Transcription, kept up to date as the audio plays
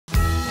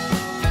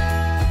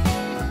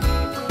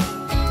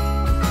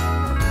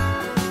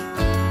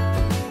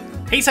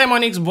Hey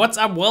Simonics, what's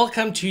up?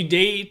 Welcome to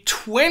day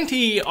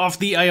 20 of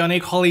the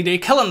Ionic holiday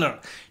calendar.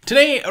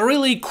 Today, a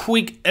really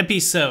quick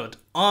episode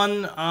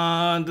on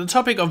the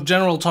topic of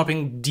general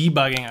topic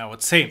debugging, I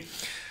would say.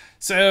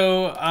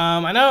 So,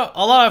 I know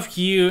a lot of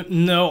you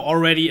know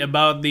already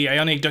about the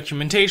Ionic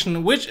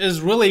documentation, which is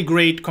really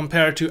great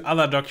compared to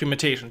other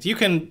documentations. You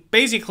can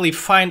basically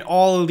find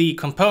all the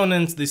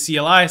components, the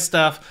CLI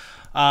stuff.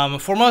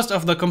 For most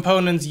of the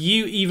components,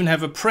 you even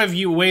have a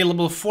preview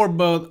available for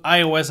both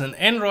iOS and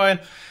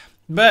Android.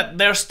 But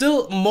there are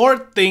still more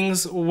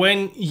things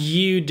when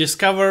you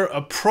discover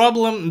a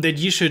problem that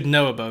you should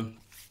know about.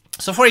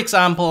 So for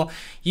example,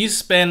 you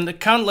spend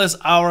countless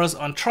hours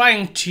on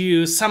trying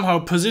to somehow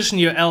position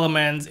your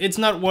elements. It's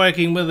not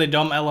working with the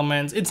DOM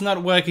elements, it's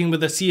not working with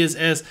the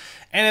CSS.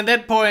 And at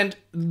that point,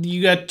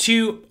 you got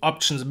two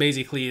options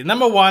basically.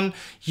 Number one,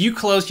 you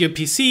close your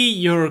PC,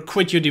 you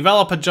quit your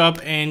developer job,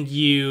 and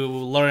you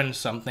learn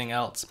something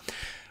else.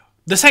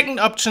 The second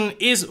option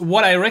is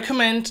what I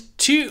recommend: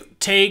 to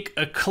take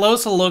a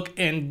closer look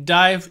and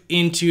dive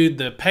into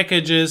the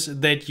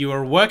packages that you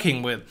are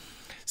working with.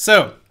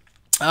 So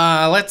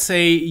let's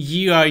say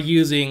you are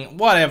using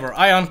whatever,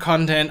 Ion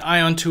content,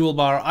 Ion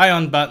toolbar,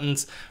 Ion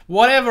buttons,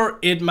 whatever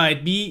it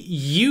might be,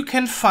 you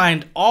can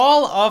find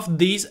all of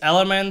these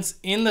elements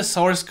in the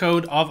source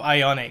code of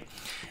Ionic.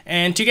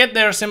 And to get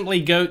there,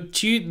 simply go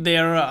to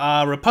their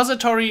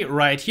repository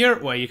right here,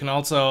 where you can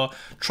also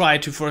try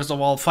to first of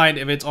all find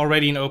if it's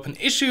already an open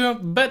issue,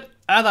 but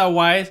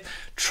otherwise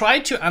try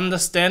to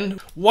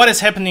understand what is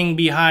happening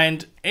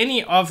behind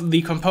any of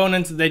the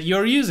components that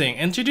you're using.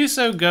 And to do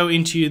so, go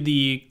into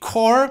the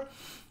core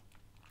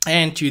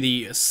and to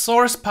the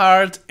source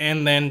part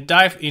and then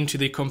dive into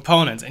the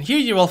components. And here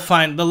you will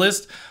find the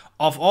list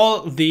of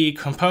all the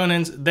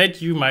components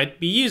that you might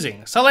be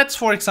using. So let's,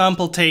 for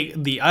example,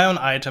 take the Ion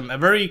item, a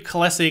very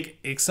classic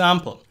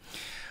example.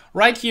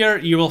 Right here,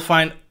 you will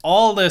find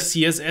all the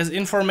CSS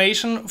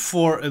information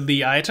for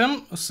the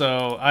item.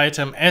 So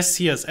item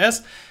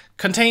SCSS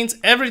contains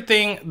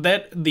everything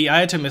that the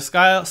item is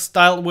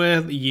styled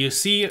with. You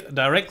see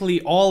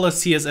directly all the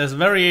CSS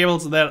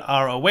variables that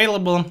are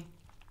available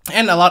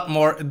and a lot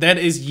more that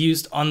is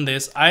used on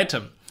this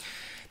item.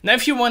 Now,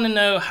 if you want to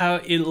know how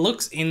it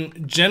looks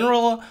in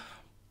general,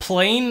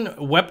 plain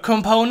web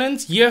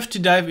components, you have to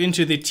dive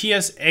into the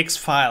TSX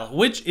file,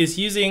 which is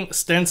using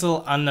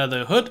stencil under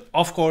the hood.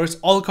 Of course,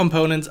 all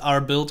components are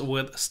built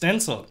with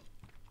stencil.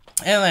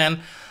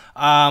 And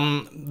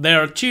then there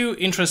are two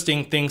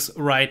interesting things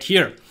right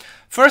here.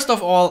 First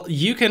of all,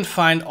 you can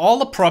find all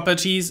the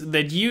properties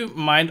that you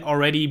might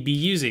already be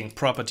using: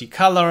 property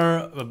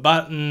color, a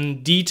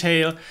button,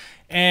 detail.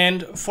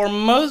 And for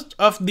most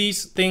of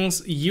these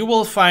things, you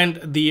will find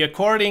the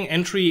according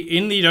entry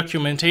in the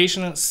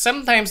documentation.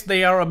 Sometimes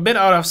they are a bit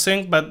out of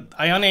sync, but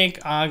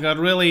Ionic got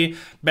really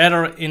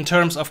better in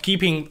terms of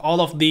keeping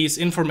all of these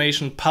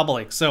information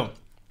public. So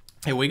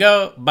here we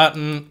go: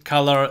 button,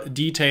 color,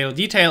 detail,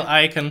 detail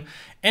icon,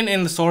 and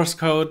in the source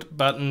code,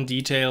 button,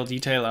 detail,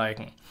 detail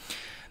icon.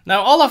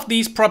 Now, all of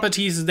these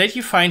properties that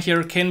you find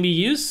here can be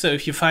used. So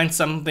if you find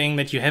something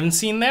that you haven't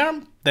seen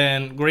there,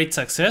 then great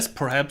success.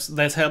 Perhaps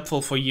that's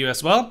helpful for you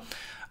as well.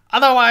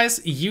 Otherwise,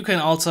 you can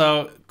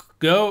also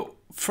go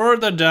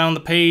further down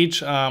the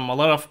page. A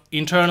lot of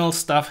internal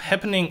stuff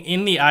happening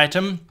in the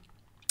item.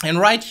 And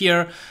right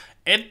here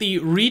at the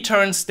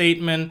return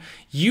statement,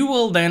 you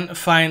will then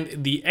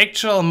find the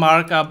actual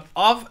markup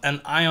of an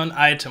Ion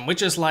item,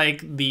 which is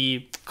like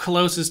the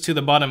closest to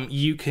the bottom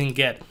you can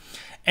get.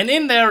 And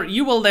in there,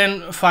 you will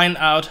then find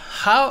out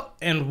how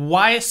and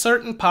why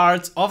certain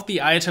parts of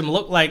the item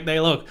look like they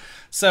look.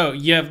 So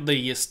you have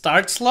the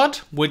start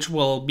slot, which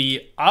will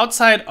be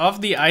outside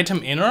of the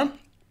item inner.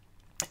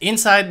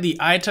 Inside the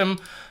item,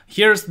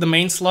 here's the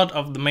main slot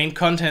of the main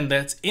content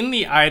that's in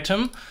the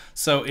item.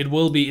 So it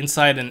will be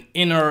inside an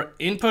inner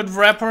input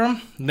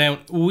wrapper. Then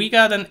we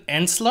got an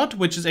end slot,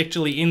 which is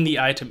actually in the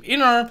item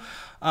inner.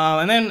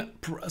 And then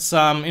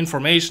some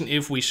information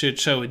if we should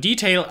show a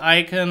detail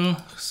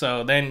icon.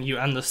 So then you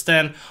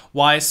understand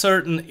why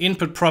certain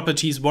input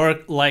properties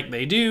work like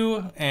they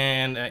do,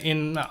 and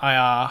in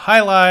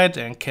highlight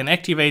and can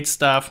activate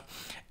stuff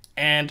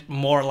and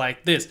more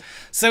like this.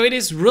 So it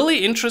is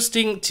really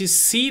interesting to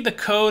see the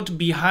code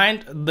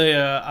behind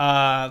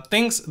the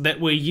things that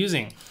we're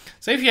using.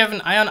 So if you have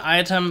an Ion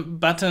item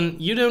button,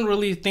 you don't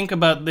really think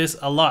about this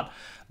a lot,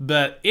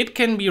 but it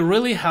can be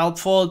really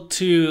helpful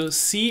to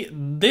see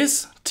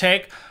this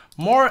tag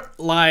more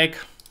like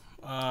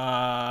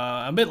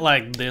a bit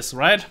like this,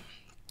 right?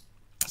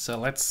 So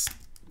let's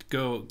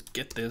go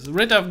get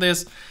rid of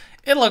this.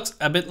 It looks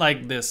a bit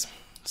like this.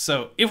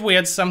 So if we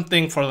had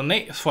something for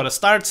the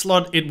start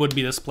slot, it would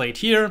be displayed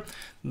here.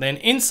 Then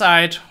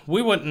inside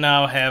we would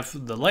now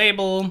have the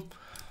label.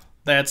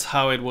 That's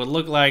how it would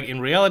look like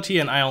in reality.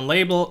 An Ion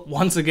label,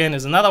 once again,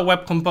 is another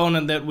web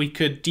component that we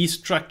could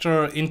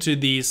destructure into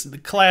these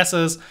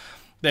classes.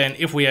 Then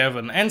if we have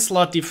an end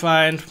slot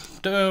defined,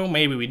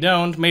 maybe we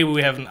don't, maybe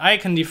we have an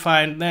icon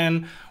defined,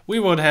 then we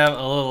would have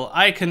a little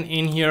icon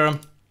in here.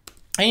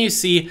 And you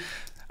see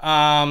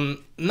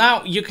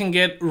Now you can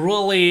get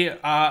really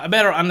a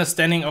better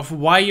understanding of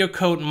why your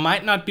code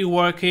might not be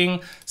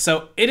working.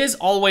 So it is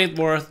always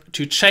worth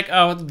to check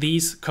out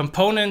these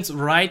components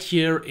right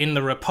here in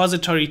the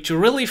repository to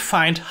really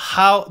find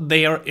how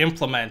they are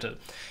implemented.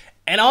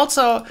 And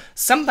also,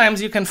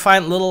 sometimes you can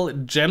find little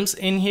gems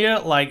in here,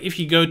 like if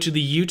you go to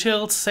the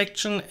utils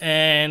section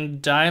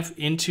and dive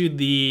into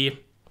the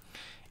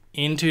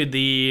come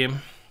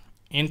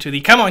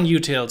on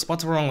utils,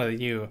 what's wrong with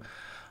you?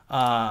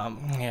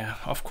 Yeah,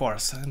 of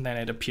course, and then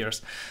it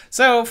appears.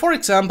 So, for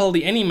example,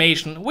 the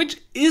animation, which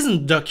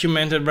isn't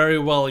documented very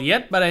well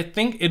yet, but I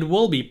think it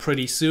will be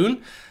pretty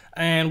soon.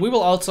 And we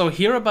will also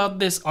hear about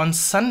this on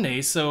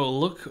Sunday,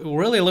 so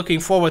really looking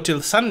forward to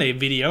the Sunday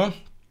video.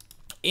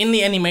 In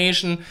the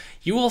animation,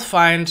 you will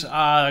find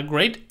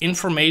great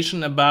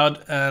information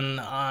about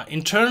an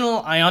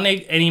internal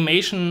Ionic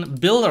animation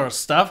builder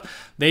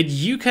stuff that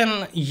you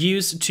can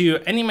use to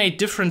animate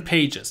different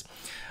pages.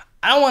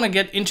 I don't want to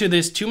get into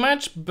this too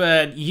much,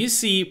 but you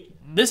see,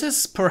 this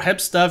is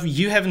perhaps stuff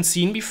you haven't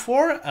seen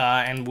before,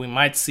 and we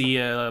might see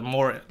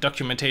more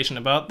documentation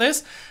about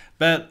this.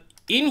 But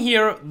in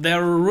here,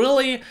 there are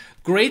really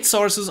great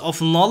sources of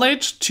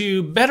knowledge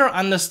to better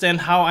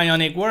understand how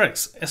Ionic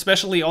works,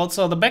 especially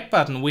also the back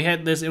button. We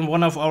had this in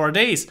one of our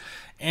days,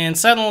 and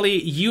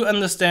suddenly you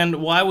understand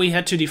why we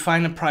had to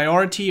define a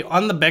priority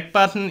on the back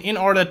button in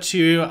order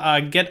to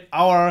get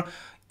our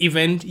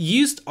event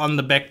used on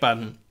the back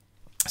button.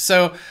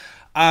 So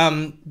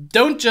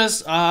don't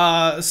just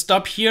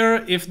stop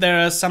here if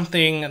there is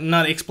something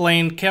not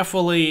explained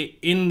carefully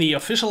in the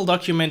official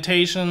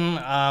documentation.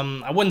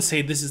 I wouldn't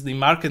say this is the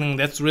marketing,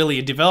 that's really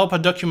a developer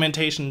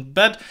documentation,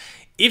 but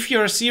if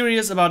you're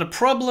serious about a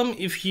problem,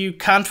 if you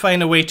can't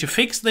find a way to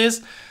fix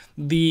this,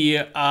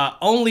 the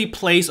only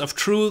place of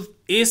truth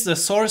is the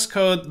source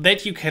code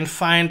that you can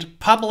find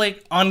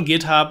public on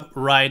GitHub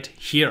right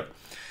here.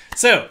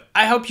 So,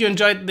 I hope you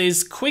enjoyed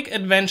this quick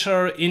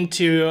adventure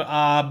into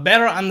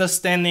better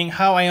understanding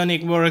how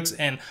Ionic works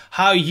and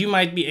how you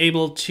might be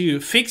able to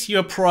fix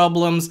your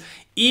problems,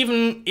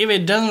 even if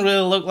it doesn't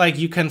really look like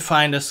you can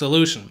find a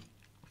solution.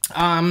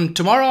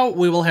 Tomorrow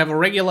we will have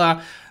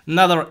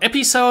another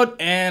episode,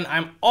 and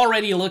I'm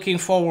already looking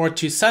forward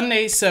to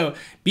Sunday, so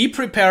be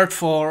prepared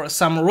for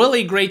some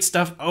really great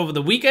stuff over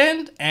the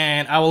weekend,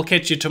 and I will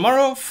catch you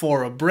tomorrow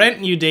for a brand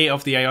new day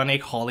of the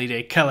Ionic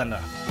holiday calendar.